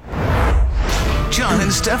John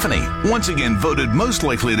and Stephanie, once again voted most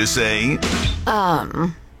likely to say,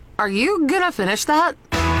 Are you gonna finish that?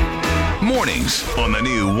 mornings on the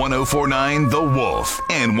new 1049 The Wolf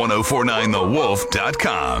and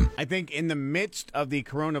 1049thewolf.com. I think in the midst of the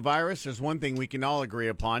coronavirus, there's one thing we can all agree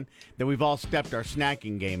upon, that we've all stepped our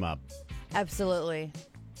snacking game up. Absolutely.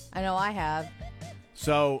 I know I have.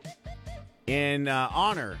 So, in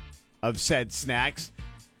honor of said snacks,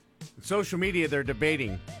 social media, they're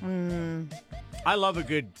debating. I love a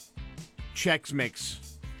good Chex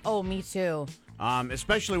Mix. Oh, me too.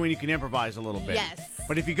 Especially when you can improvise a little bit. Yes.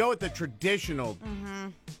 But if you go with the traditional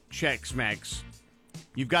Chex Mix,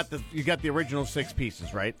 you've got the original 6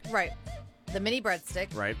 pieces, right? Right. The mini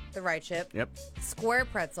breadstick. Right. The rye chip. Yep. Square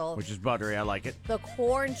pretzel. Which is buttery. I like it. The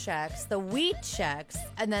corn Chex. The wheat Chex.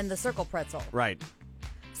 And then the circle pretzel. Right.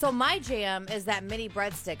 So my jam is that mini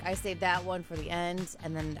breadstick. I saved that one for the end,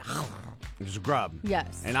 and then Just grub.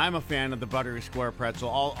 Yes. And I'm a fan of the buttery square pretzel.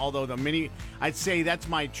 Although the mini, I'd say that's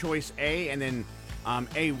my choice A, and then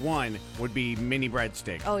A1 would be mini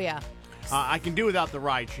breadstick. oh yeah. I can do without the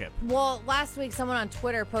rye chip. Well, last week someone on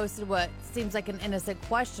Twitter posted what seems like an innocent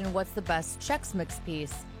question: what's the best Chex Mix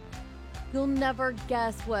piece? You'll never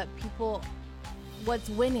guess what's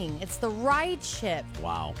winning. It's the rye chip.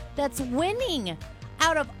 Wow. That's winning.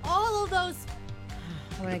 Out of all of those,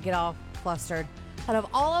 I'm going to get all flustered. Out of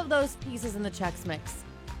all of those pieces in the Chex Mix,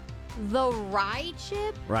 the rye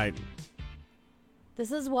chip, Right.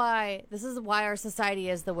 this is why our society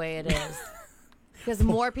is the way it is. Because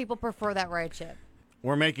more people prefer that rye chip.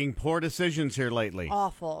 We're making poor decisions here lately.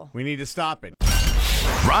 Awful. We need to stop it.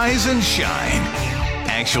 Rise and shine.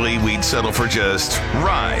 Actually, we'd settle for just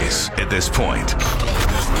rise at this point.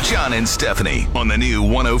 John and Stephanie on the new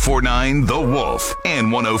 1049 The Wolf and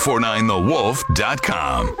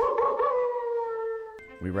 1049thewolf.com.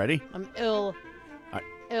 We ready? I'm ill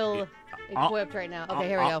equipped right now. Okay,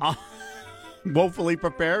 here we go. Woefully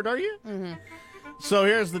prepared, are you? Mm-hmm. So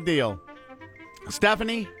here's the deal.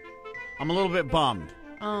 Stephanie, I'm a little bit bummed.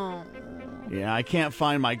 Oh. Yeah, I can't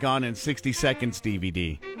find my Gone in 60 Seconds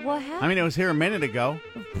DVD. What happened? I mean, it was here a minute ago.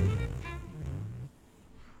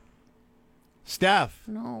 Steph,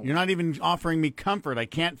 No. You're not even offering me comfort. I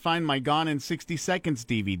can't find my Gone in 60 Seconds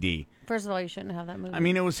DVD. First of all, you shouldn't have that movie. I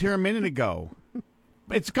mean, it was here a minute ago.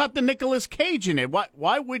 It's got the Nicolas Cage in it.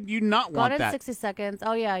 Why would you not Gone want in that? 60 Seconds.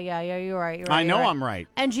 Oh, yeah, you're right. I know I'm right.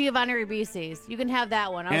 And Giovanni Ribisi's. You can have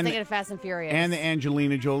that one. I was And thinking of Fast and Furious. And the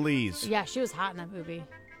Angelina Jolie's. Yeah, she was hot in that movie.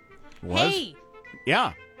 Was? Hey!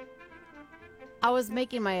 Yeah. I was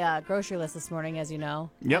making my grocery list this morning, as you know.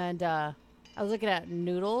 Yep. And I was looking at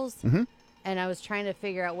noodles. Mm-hmm. And I was trying to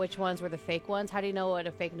figure out which ones were the fake ones. How do you know what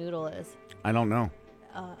a fake noodle is? I don't know.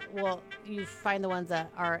 Well, you find the ones that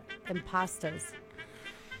are impastas.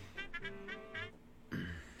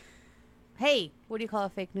 Hey, what do you call a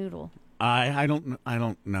fake noodle? I don't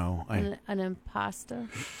know. An impasta?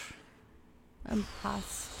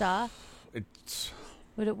 Impasta? It's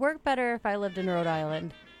Would it work better if I lived in Rhode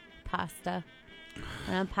Island? Pasta.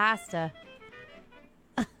 An impasta.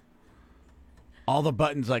 all the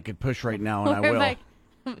buttons I could push right now, and I Or will. my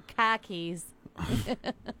khakis.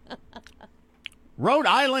 Rhode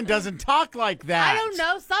Island doesn't talk like that. I don't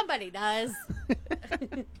know. Somebody does.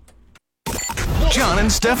 John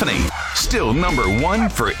and Stephanie, still number 1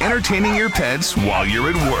 for entertaining your pets while you're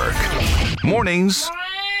at work. Mornings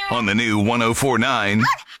on the new 1049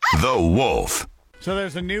 The Wolf. So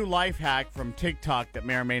there's a new life hack from TikTok that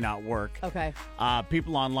may or may not work. Okay.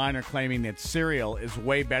 People online are claiming that cereal is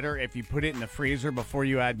way better if you put it in the freezer before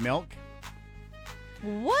you add milk.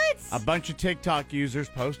 What? A bunch of TikTok users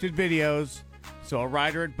posted videos. So a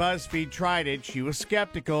writer at BuzzFeed tried it. She was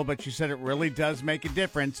skeptical, but she said it really does make a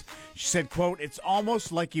difference. She said, quote, "It's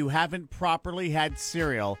almost like you haven't properly had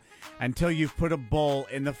cereal until you've put a bowl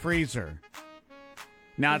in the freezer."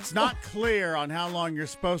 Now, it's not clear on how long you're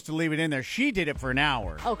supposed to leave it in there. She did it for an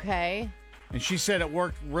hour. Okay. And she said it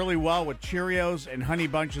worked really well with Cheerios and Honey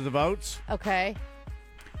Bunches of Oats. Okay.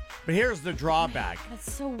 But here's the drawback.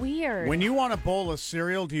 That's so weird. When you want a bowl of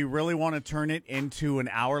cereal, do you really want to turn it into an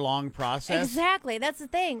hour-long process? Exactly. That's the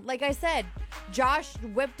thing. Like I said, Josh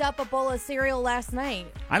whipped up a bowl of cereal last night.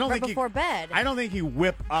 Before bed. I don't think you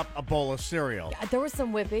whip up a bowl of cereal. There was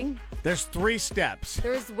some whipping. There's 3 steps.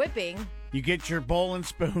 There was whipping. You get your bowl and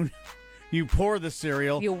spoon. You pour the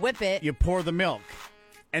cereal. You whip it. You pour the milk.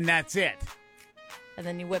 And that's it. And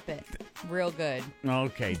then you whip it. Real good.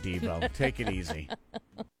 Okay, Devo. Take it easy.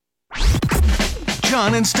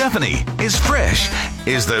 John and Stephanie is fresh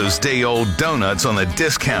as those day-old donuts on the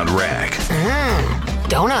discount rack.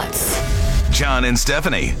 Donuts. John and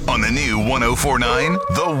Stephanie on the new 1049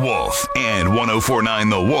 The Wolf and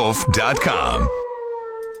 1049thewolf.com.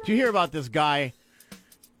 Do you hear about this guy?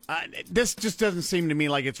 This just doesn't seem to me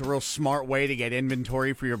like it's a real smart way to get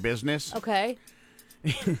inventory for your business. Okay.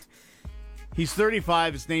 He's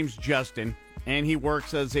 35. His name's Justin, and he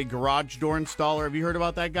works as a garage door installer. Have you heard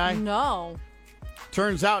about that guy? No.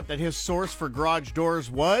 Turns out that his source for garage doors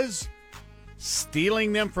was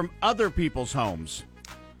stealing them from other people's homes.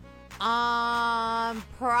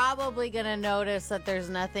 Probably gonna notice that there's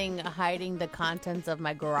nothing hiding the contents of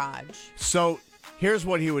my garage. So here's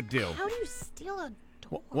what he would do. How do you steal a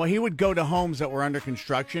door? Well, he would go to homes that were under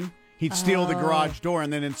construction. He'd steal the garage door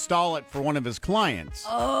and then install it for one of his clients.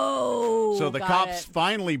 Oh, So the got cops it.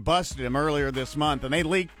 finally busted him earlier this month, and they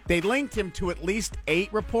linked him to at least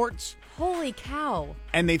 8 reports. Holy cow.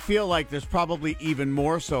 And they feel like there's probably even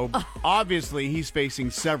more. So obviously he's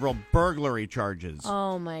facing several burglary charges.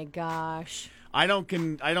 Oh my gosh. I don't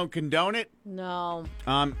condone it. No.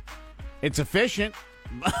 It's efficient,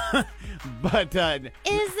 but Is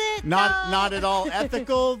it? not at all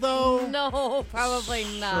ethical though. No, probably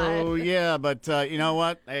not. So yeah, but you know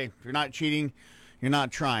what? Hey, if you're not cheating, you're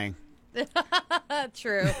not trying.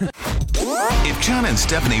 True. If John and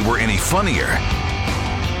Stephanie were any funnier,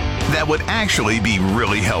 that would actually be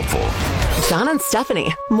really helpful. John and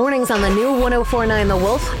Stephanie. Mornings on the new 1049 The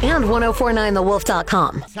Wolf and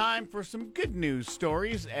 1049thewolf.com. Time for some good news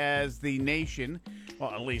stories as the nation,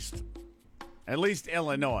 well, at least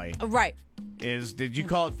Illinois Right. is. Did you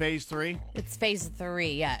call it phase 3? It's phase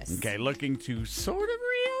 3, yes. Okay, looking to sort of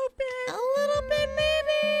reopen. A little bit, maybe.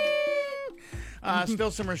 Still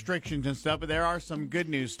some restrictions and stuff, but there are some good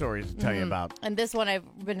news stories to tell you about. And this one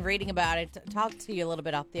I've been reading about. I talked to you a little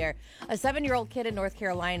bit off the air. A 7-year-old kid in North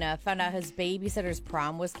Carolina found out his babysitter's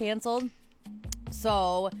prom was canceled.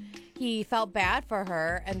 So he felt bad for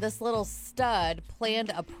her, and this little stud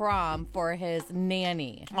planned a prom for his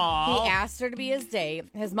nanny. Aww. He asked her to be his date.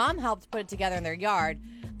 His mom helped put it together in their yard.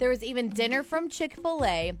 There was even dinner from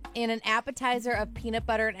Chick-fil-A and an appetizer of peanut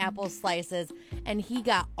butter and apple slices, and he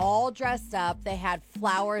got all dressed up. They had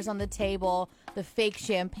flowers on the table, the fake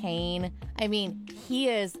champagne. I mean, he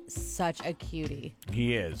is such a cutie.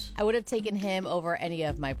 He is. I would have taken him over any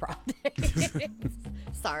of my prom dates.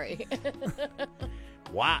 Sorry.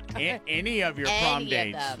 Wow. Any of your prom Any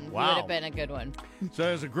dates. of them. Wow. Would have been a good one. So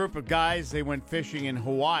there's a group of guys, they went fishing in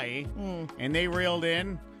Hawaii, and they reeled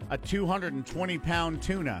in a 220-pound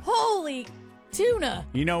tuna. Holy tuna.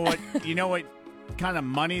 You know what kind of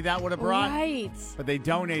money that would have brought? Right. But they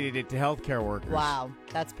donated it to healthcare workers. Wow.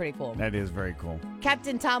 That's pretty cool. That is very cool.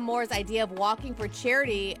 Captain Tom Moore's idea of walking for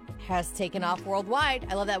charity has taken off worldwide.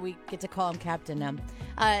 I love that we get to call him Captain now.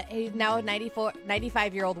 He's now a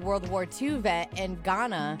 95-year-old World War II vet in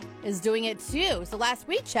Ghana is doing it too. So last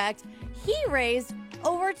we checked, he raised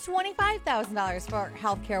over $25,000 for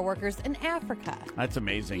healthcare workers in Africa. That's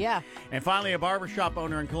amazing. Yeah. And finally, a barbershop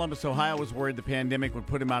owner in Columbus, Ohio was worried the pandemic would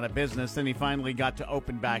put him out of business. Then he finally got to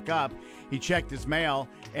open back up. He checked his mail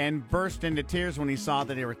and burst into tears when he saw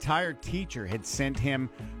that a retired teacher had sent him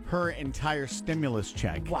her entire stimulus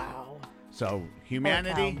check. Wow. So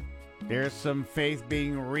humanity, there's some faith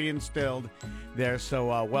being reinstilled there.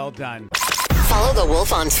 So well done. Follow The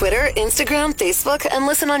Wolf on Twitter, Instagram, Facebook, and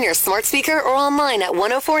listen on your smart speaker or online at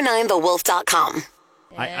 1049thewolf.com.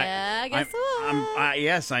 Guess what?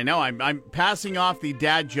 Yes, I know. I'm passing off the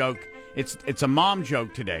dad joke. It's a mom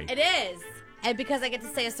joke today. It is. And because I get to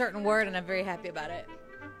say a certain word, and I'm very happy about it.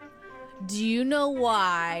 Do you know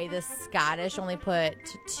why the Scottish only put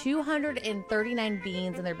 239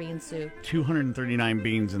 beans in their bean soup? 239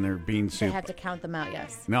 beans in their bean soup. They had to count them out,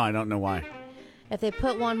 yes. No, I don't know why. If they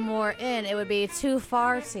put one more in, it would be too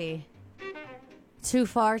farty. Too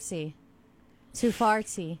farty. Too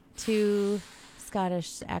farty. Too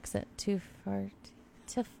Scottish accent. Too farty.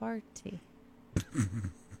 Too farty.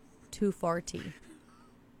 Too farty.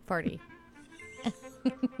 Farty.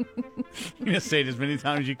 You're going to say it as many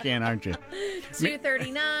times as you can, aren't you?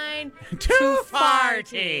 239. Too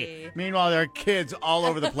farty. Meanwhile, there are kids all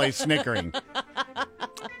over the place snickering.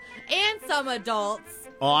 And some adults.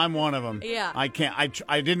 Oh, I'm one of them. Yeah. I can't.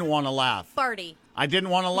 I didn't want to laugh. Farty. I didn't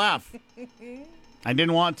want to laugh. I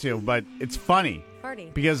didn't want to, but it's funny.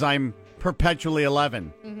 Farty. Because I'm perpetually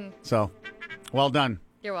 11. So, well done.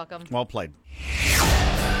 You're welcome. Well played.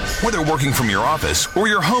 Whether working from your office or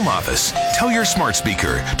your home office, tell your smart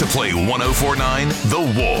speaker to play 1049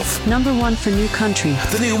 The Wolf. Number one for new country.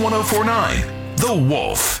 The new 1049 The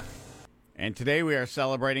Wolf. And today we are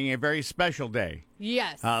celebrating a very special day.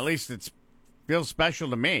 Yes. At least it feels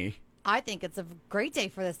special to me. I think it's a great day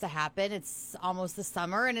for this to happen. It's almost the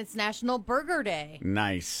summer, and it's National Burger Day.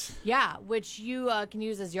 Nice. Yeah, which you can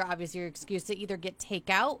use as your excuse to either get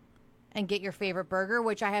takeout and get your favorite burger,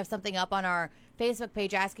 which I have something up on our Facebook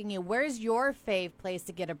page asking you, where's your fave place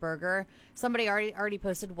to get a burger? Somebody already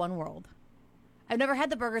posted One World. I've never had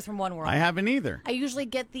the burgers from One World. I haven't either. I usually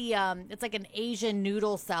get the, it's like an Asian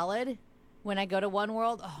noodle salad when I go to One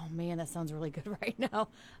World. Oh, man, that sounds really good right now.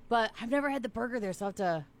 But I've never had the burger there, so I'll have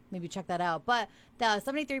to maybe check that out. But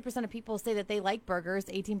 73% of people say that they like burgers.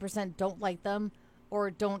 18% don't like them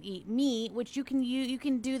or don't eat meat, which you can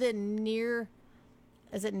do the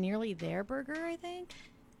is it Nearly There burger, I think?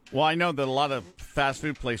 Well, I know that a lot of fast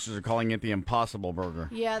food places are calling it the Impossible Burger.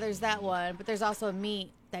 Yeah, there's that one. But there's also a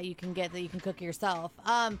meat that you can get that you can cook yourself.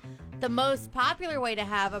 The most popular way to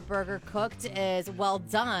have a burger cooked is well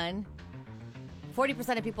done.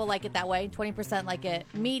 40% of people like it that way. 20% like it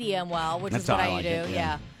medium well, which That's is what how I I like do. it,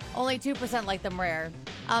 yeah. Only 2% like them rare.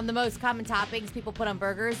 The most common toppings people put on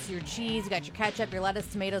burgers, your cheese, you got your ketchup, your lettuce,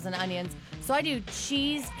 tomatoes, and onions. So I do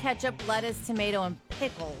cheese, ketchup, lettuce, tomato, and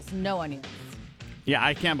pickles. No onions. Yeah,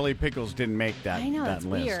 I can't believe pickles didn't make that. I know, that that's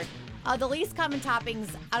list. weird. The least common toppings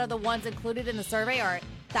out of the ones included in the survey are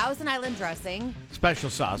Thousand Island dressing. Special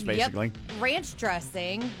sauce, basically. Yep, ranch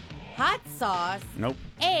dressing, hot sauce, Nope.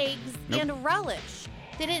 eggs, Nope. and relish.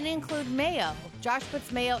 They didn't include mayo. Josh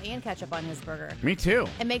puts mayo and ketchup on his burger. Me too.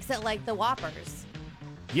 It makes it like the Whoppers.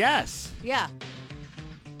 Yes. Yeah.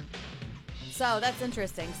 So that's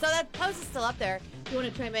interesting. So that post is still up there. If you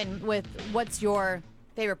want to chime in with what's your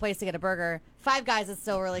favorite place to get a burger, Five Guys is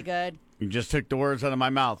still really good. You just took the words out of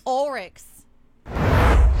my mouth. Ulrich's.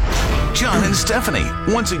 John and Stephanie,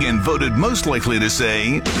 once again voted most likely to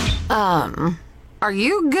say Are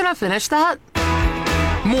you gonna finish that?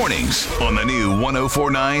 mornings on the new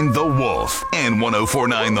 1049 The Wolf and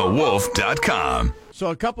 1049thewolf.com.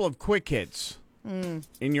 So a couple of quick hits in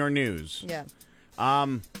your news. Yeah.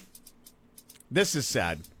 This is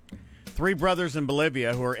sad. 3 brothers in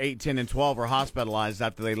Bolivia who are 8, 10, and 12 were hospitalized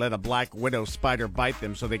after they let a black widow spider bite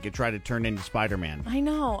them so they could try to turn into Spider-Man. I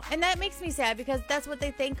know. And that makes me sad because that's what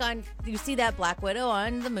they think on. You see that Black Widow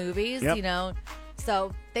on the movies, Yep. you know.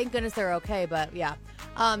 So thank goodness they're okay. But yeah,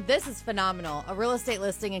 this is phenomenal. A real estate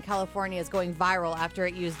listing in California is going viral after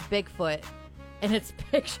it used Bigfoot in its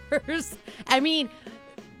pictures. I mean,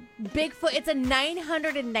 Bigfoot, it's a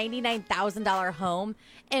 $999,000 home,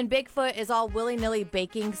 and Bigfoot is all willy-nilly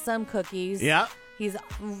baking some cookies. Yeah. He's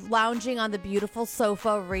lounging on the beautiful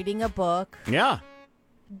sofa reading a book. Yeah.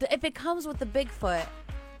 If it comes with the Bigfoot,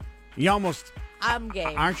 You almost, I'm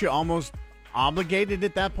game. aren't you almost obligated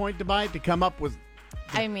at that point to buy it, to come up with,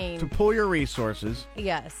 I to mean, pull your resources?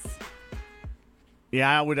 yes.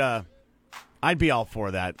 Yeah, I would, I'd be all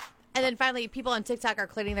for that. And then finally, people on TikTok are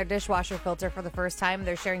cleaning their dishwasher filter for the first time.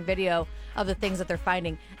 They're sharing video of the things that they're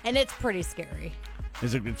finding, and it's pretty scary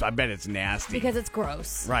I bet it's nasty. because it's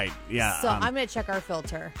gross. Right, yeah. So I'm going to check our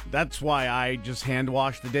filter. That's why I just hand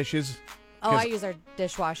wash the dishes. Oh, I 'Cause- use our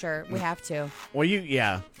dishwasher. We have to. Well,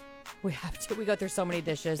 yeah. We have to. We go through so many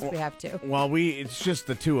dishes. We have to. Well, it's just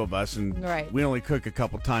the two of us, and Right. we only cook a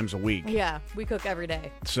couple times a week. Yeah, we cook every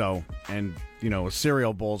day. So, and, a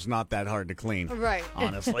cereal bowl's not that hard to clean. Right.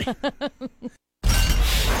 Honestly.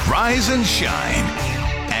 Rise and shine.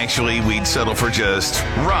 Actually, we'd settle for just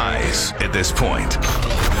rise at this point.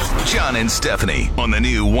 John and Stephanie on the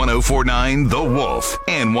new 1049 The Wolf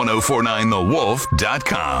and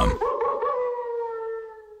 1049thewolf.com.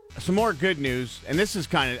 Some more good news, and this is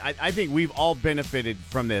kind of, I think we've all benefited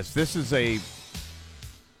from this. This is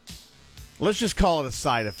let's just call it a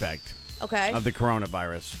side effect Okay. of the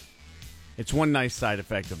coronavirus. It's one nice side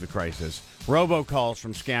effect of the crisis. Robocalls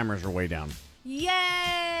from scammers are way down.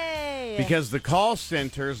 Yay! Because the call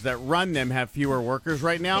centers that run them have fewer workers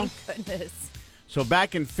right now. Thank goodness. So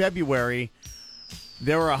back in February,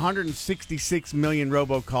 there were 166 million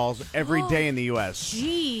robocalls every day in the U.S.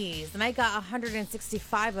 Jeez, and I got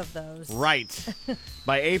 165 of those. Right.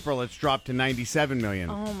 By April, it's dropped to 97 million.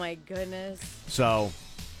 Oh my goodness. So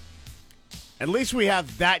at least we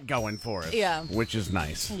have that going for us. Yeah. Which is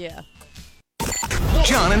nice. Yeah.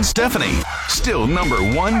 John and Stephanie, still number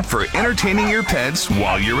 1 for entertaining your pets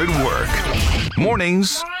while you're at work.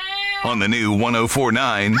 Mornings on the new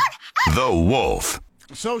 1049 The Wolf.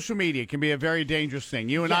 Social media can be a very dangerous thing.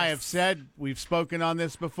 You and I have said, we've spoken on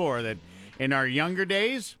this before, that in our younger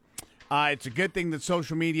days, it's a good thing that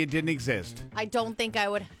social media didn't exist. I don't think I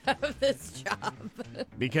would have this job.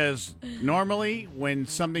 Because normally when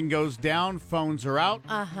something goes down, phones are out,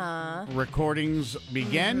 recordings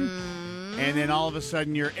begin, and then all of a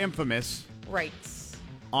sudden you're infamous Right.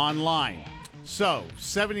 online. So,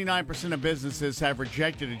 79% of businesses have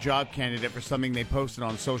rejected a job candidate for something they posted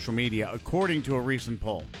on social media, according to a recent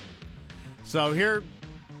poll. So here,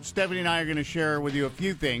 Stephanie and I are going to share with you a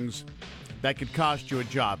few things that could cost you a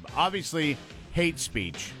job. Obviously, hate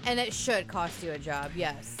speech. And it should cost you a job,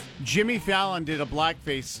 yes. Jimmy Fallon did a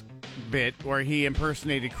blackface bit where he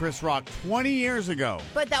impersonated Chris Rock 20 years ago.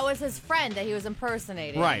 But that was his friend that he was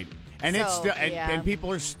impersonating. Right. And it's So, still yeah. and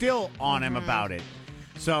people are still on him about it.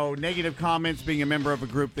 So negative comments, being a member of a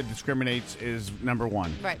group that discriminates, is number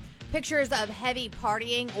one. Right. Pictures of heavy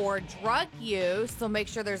partying or drug use. So make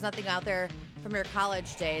sure there's nothing out there from your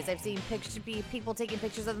college days. I've seen people taking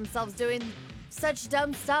pictures of themselves doing such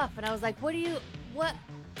dumb stuff. And I was like, what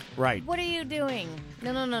Right. are you doing?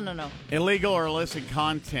 No. Illegal or illicit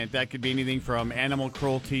content, that could be anything from animal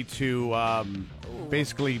cruelty to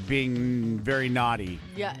basically being very naughty.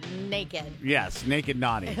 Yeah, naked. Yes, naked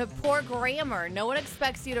naughty. Poor grammar. No one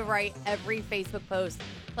expects you to write every Facebook post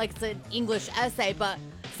like it's an English essay, but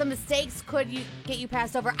some mistakes could get you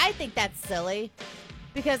passed over. I think that's silly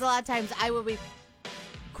because a lot of times I will be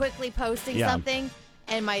quickly posting something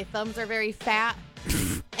and my thumbs are very fat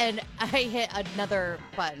and I hit another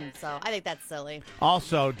button. So I think that's silly.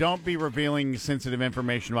 Also, don't be revealing sensitive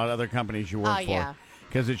information about other companies you work for. Yeah.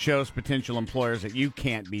 Because it shows potential employers that you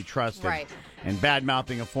can't be trusted. Right. And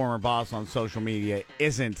bad-mouthing a former boss on social media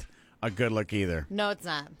isn't a good look either. No, it's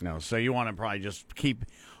not. No, so you want to probably just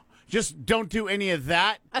don't do any of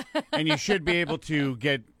that, and you should be able to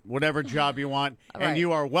get whatever job you want, and Right.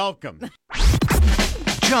 you are welcome.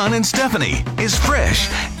 John and Stephanie is fresh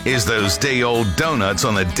is those day-old donuts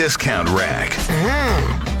on the discount rack.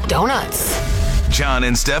 Donuts. John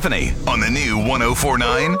and Stephanie on the new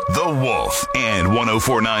 104.9 The Wolf and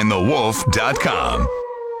 104.9thewolf.com.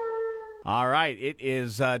 All right, it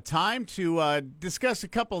is time to discuss a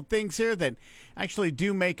couple of things here that actually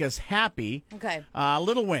do make us happy. Okay.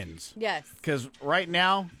 Little wins. Yes. Because right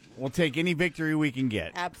now, we'll take any victory we can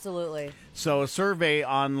get. Absolutely. So a survey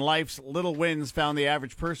on life's little wins found the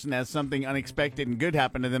average person has something unexpected and good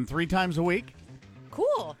happen to them 3 times a week.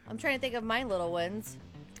 Cool. I'm trying to think of my little wins.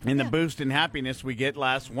 And the boost in happiness we get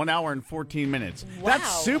lasts 1 hour and 14 minutes. Wow.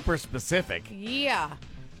 That's super specific. Yeah.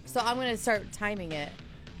 So I'm going to start timing it.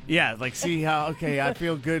 Yeah, like see how, okay, I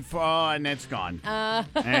feel good for, and it's gone.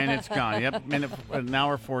 And it's gone. Yep, an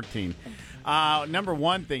hour 14. Number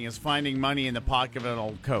one thing is finding money in the pocket of an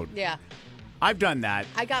old coat. Yeah. I've done that.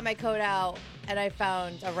 I got my coat out and I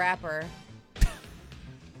found a wrapper.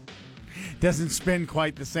 Doesn't spin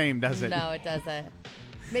quite the same, does it? No, it doesn't.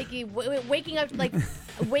 Waking up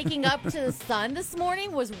to the sun this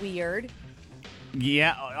morning was weird.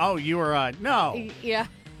 Yeah. Oh, you were, no. Yeah.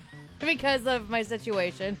 Because of my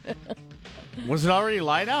situation. Was it already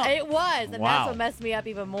light out? It was. And Wow. that's what messed me up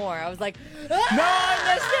even more. I was like, No,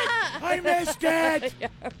 I missed it.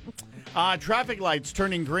 Traffic lights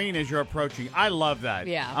turning green as you're approaching. I love that.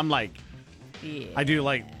 Yeah. I'm like, yeah. I do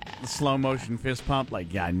like the slow motion fist pump.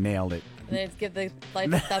 Like, yeah, I nailed it. And then give the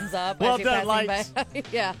lights a thumbs up. Well as you're done, passing by.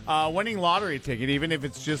 Yeah. Winning lottery ticket, even if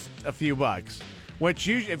it's just a few bucks. Which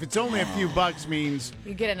usually, if it's only a few bucks, means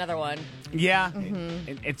You get another one. yeah,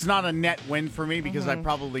 it's not a net win for me because I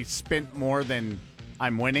probably spent more than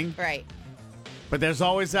I'm winning. Right. But there's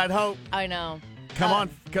always that hope. I know. Come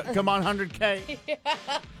on, come on, 100K.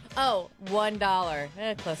 Oh,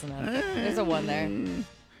 $1. Close enough. There's a one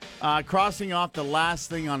there. Crossing off the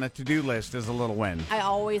last thing on a to-do list is a little win. I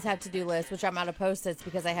always have to-do lists, which I'm out of Post-its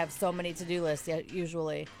because I have so many to-do lists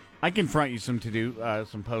usually. I can front you some to-do,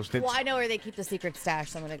 some Post-its. Well, I know where they keep the secret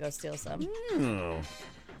stash, so I'm going to go steal some.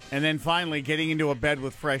 And then finally, getting into a bed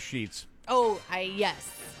with fresh sheets. Oh,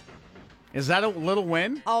 yes. Is that a little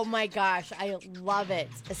win? Oh my gosh, I love it.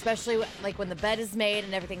 Especially like when the bed is made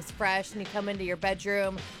and everything's fresh and you come into your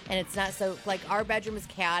bedroom and it's not so like our bedroom is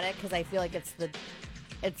chaotic because I feel like it's the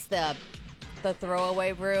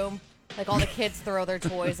throwaway room. Like all the kids throw their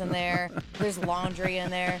toys in there. There's laundry in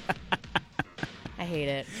there. I hate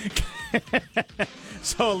it.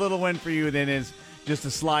 So a little win for you then is just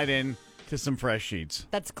to slide in to some fresh sheets.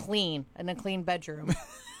 That's clean in a clean bedroom,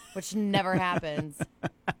 which never happens.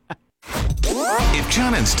 If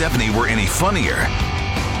John and Stephanie were any funnier,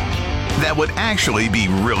 that would actually be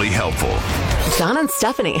really helpful. John and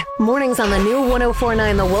Stephanie. Mornings on the new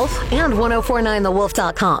 104.9 The Wolf and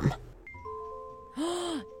 104.9thewolf.com.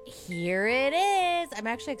 Here it is. I'm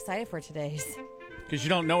actually excited for today's. Because you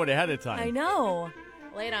don't know it ahead of time. I know.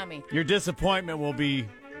 Lay it on me. Your disappointment will be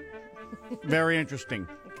very interesting.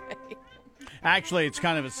 Okay. Actually, it's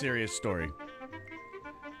kind of a serious story.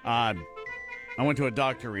 I went to a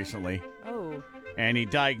doctor recently, Oh. and he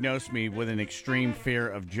diagnosed me with an extreme fear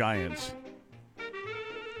of giants.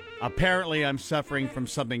 Apparently, I'm suffering from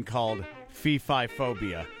something called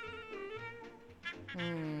fee-fi-phobia.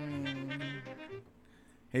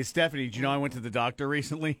 Hey, Stephanie, did you know I went to the doctor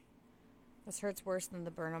recently? This hurts worse than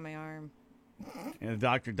the burn on my arm. And the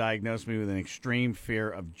doctor diagnosed me with an extreme fear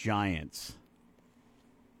of giants.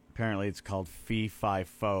 Apparently, it's called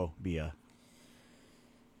fee-fi-phobia.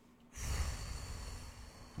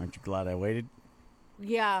 Aren't you glad I waited?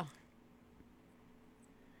 Yeah.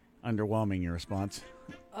 Underwhelming, your response.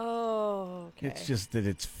 Oh, okay. It's just that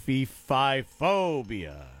it's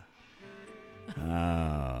fee-fi-phobia.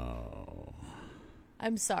 Oh.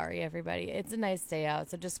 I'm sorry, everybody. It's a nice day out,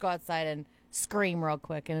 so just go outside and scream real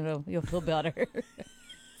quick, and you'll feel better.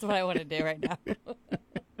 That's what I want to do right now.